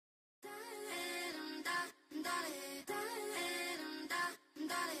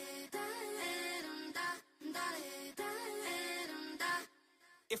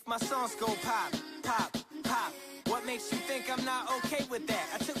If my songs go pop, pop, pop, what makes you think I'm not okay with that?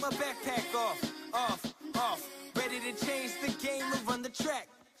 I took my backpack off, ready to change the game and run the track.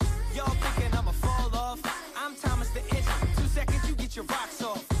 Y'all thinking I'ma fall off? I'm Thomas the Engine. 2 seconds, you get your rocks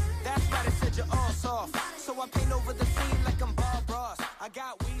off. That's why they said you're all soft. So I paint over the scene like I'm Bob Ross. I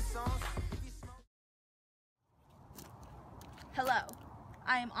got weed songs. Hello,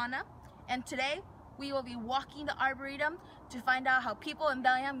 I am Anna, and today we will be walking the Arboretum to find out how people in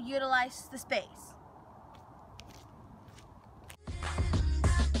Bellingham utilize the space.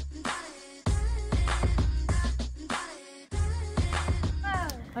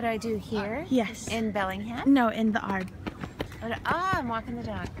 What do I do here? Yes. In Bellingham? No, in the Arb. I'm walking the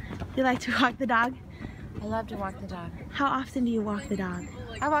dog. You like to walk the dog? I love to walk the dog. How often do you walk the dog?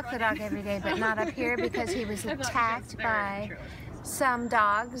 I walk the dog every day, but not up here because he was attacked by some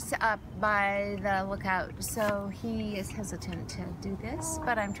dogs up by the lookout. So he is hesitant to do this,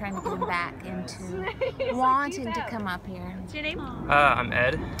 but I'm trying to get him back into wanting to come up here. What's your name? I'm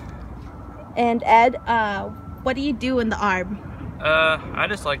Ed. And Ed, what do you do in the Arb? I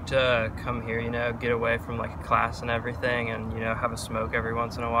just like to come here, get away from like class and everything and, have a smoke every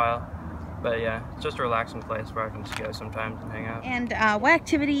once in a while. But yeah, it's just a relaxing place where I can just go sometimes and hang out. And what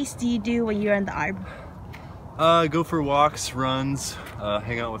activities do you do when you're in the Arb? Go for walks, runs,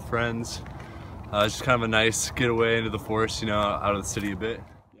 hang out with friends. It's just kind of a nice getaway into the forest, out of the city a bit.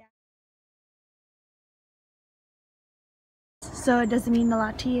 Yeah. So it doesn't mean a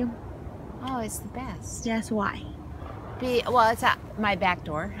lot to you? Oh, it's the best. Yes, why? Well, it's at my back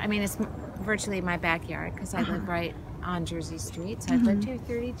door. I mean, it's virtually my backyard because I live right on Jersey Street. So I've lived here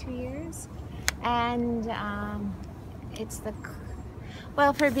 32 years. And it's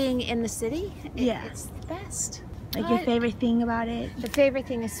for being in the city, it's the best. Like your favorite thing about it? The favorite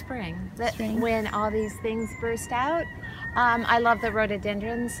thing is spring. When all these things burst out. I love the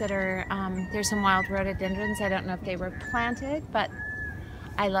rhododendrons that are, there's some wild rhododendrons. I don't know if they were planted, but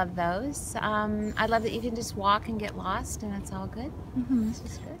I love those. I love that you can just walk and get lost and it's all good. It's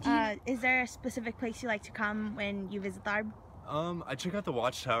just good. Is there a specific place you like to come when you visit the Arb? I check out the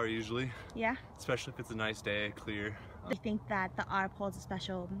watchtower usually. Yeah? Especially if it's a nice day, clear. Do you think that the Arb holds a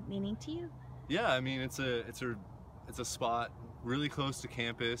special meaning to you? Yeah, I mean it's a spot really close to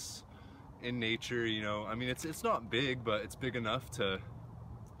campus, in nature. I mean it's not big, but it's big enough to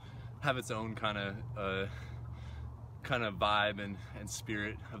have its own kind of vibe and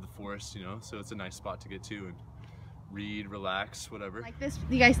spirit of the forest. So it's a nice spot to get to and read, relax, whatever. Like this?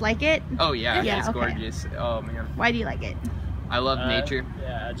 Do you guys like it? Oh yeah, it's okay. gorgeous. Oh man. Why do you like it? I love nature.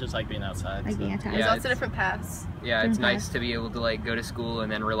 Yeah, I just like being outside. Like being outside. Yeah, There's lots of different paths. Yeah, it's nice to be able to like go to school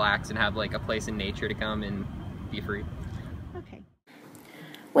and then relax and have like a place in nature to come and be free. Okay.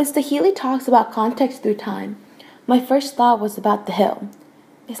 When Sehome talks about context through time, my first thought was about the hill.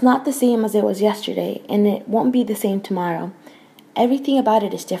 It's not the same as it was yesterday, and it won't be the same tomorrow. Everything about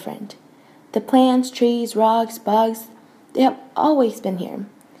it is different. The plants, trees, rocks, bugs, they have always been here.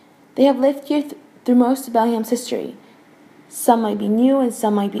 They have lived here through most of Bellingham's history. Some might be new and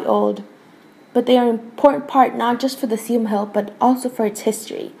some might be old, but they are an important part not just for the Sehome Hill, but also for its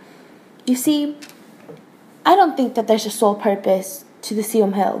history. You see, I don't think that there's a sole purpose to the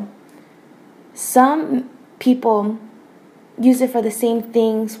Sehome Hill. Some people use it for the same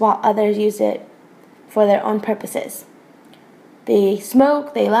things while others use it for their own purposes. They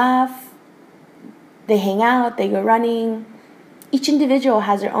smoke, they laugh, they hang out, they go running. Each individual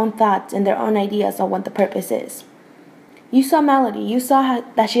has their own thoughts and their own ideas on what the purpose is. You saw Melody. You saw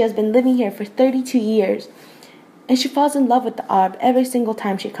that she has been living here for 32 years, and she falls in love with the Arb every single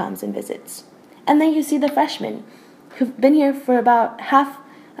time she comes and visits. And then you see the freshmen, who've been here for about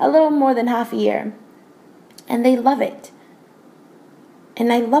a little more than half a year, and they love it.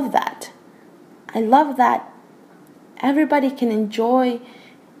 And I love that. I love that everybody can enjoy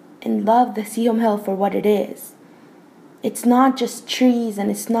and love the Sehome Hill for what it is. It's not just trees,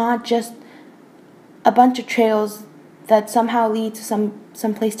 and it's not just a bunch of trails that somehow lead to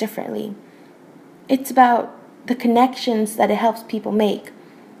some place differently. It's about the connections that it helps people make.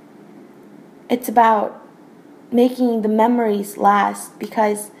 It's about making the memories last,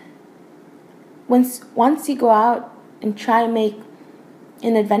 because once you go out and try to make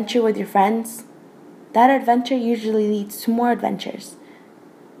an adventure with your friends, that adventure usually leads to more adventures,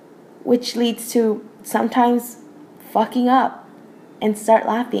 which leads to sometimes fucking up and start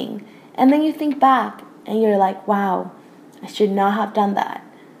laughing. And then you think back and you're like, wow, I should not have done that.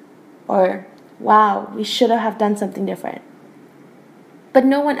 Or, wow, we should have done something different. But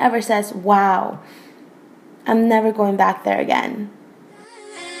no one ever says, wow, I'm never going back there again.